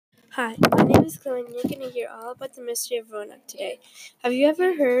Hi, my name is Chloe, and you're going to hear all about the mystery of Roanoke today. Have you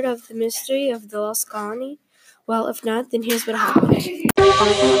ever heard of the mystery of the lost colony? Well, if not, then here's what happened.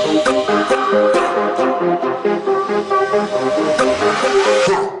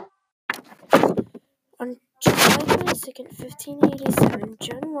 On July 22nd, 1587,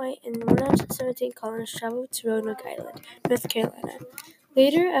 John White and 117 colonists traveled to Roanoke Island, North Carolina.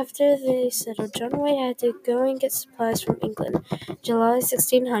 Later, after they settled, John White had to go and get supplies from England. July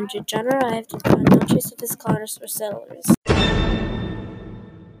 1600, John arrived and found no trace of his colonists or settlers.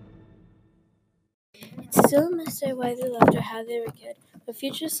 It's still a mystery why they left or how they were killed, but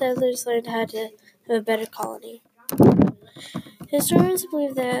future settlers learned how to have a better colony. Historians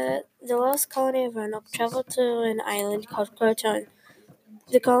believe that the lost colony of Roanoke traveled to an island called Croatoan.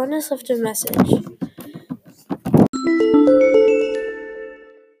 The colonists left a message.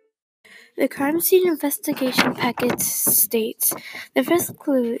 The crime scene investigation packet states, the first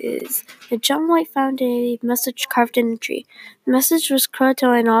clue is that John White found a message carved in a tree. The message was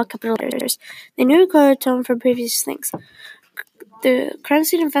Croatoan in all capital letters. They knew Croatoan from previous things. The crime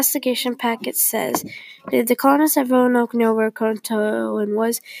scene investigation packet says that the colonists at Roanoke know where Croatoan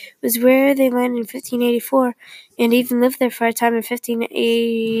was where they landed in 1584, and even lived there for a time in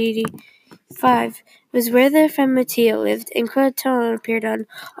 1585. It was where their friend Mattia lived, and Croatoan appeared on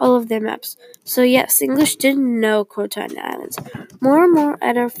all of their maps. So yes, English did know Croatoan Islands. More and more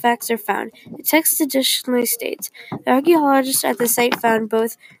artifacts are found. The text additionally states, the archaeologists at the site found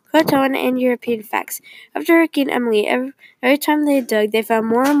both Croatoan and European facts. After Hurricane Emily, every time they dug, they found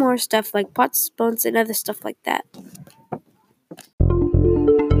more and more stuff like pots, bones, and other stuff like that.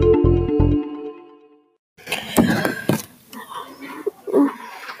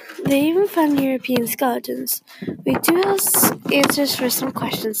 They even found European skeletons. We do have answers for some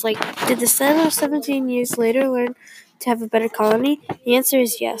questions, like, did the settlers 17 years later learn to have a better colony? The answer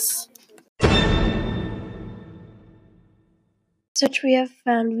is yes. Such we have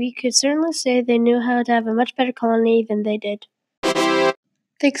found, we could certainly say they knew how to have a much better colony than they did.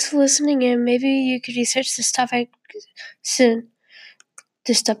 Thanks for listening, and maybe you could research this topic soon.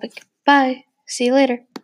 Bye. See you later.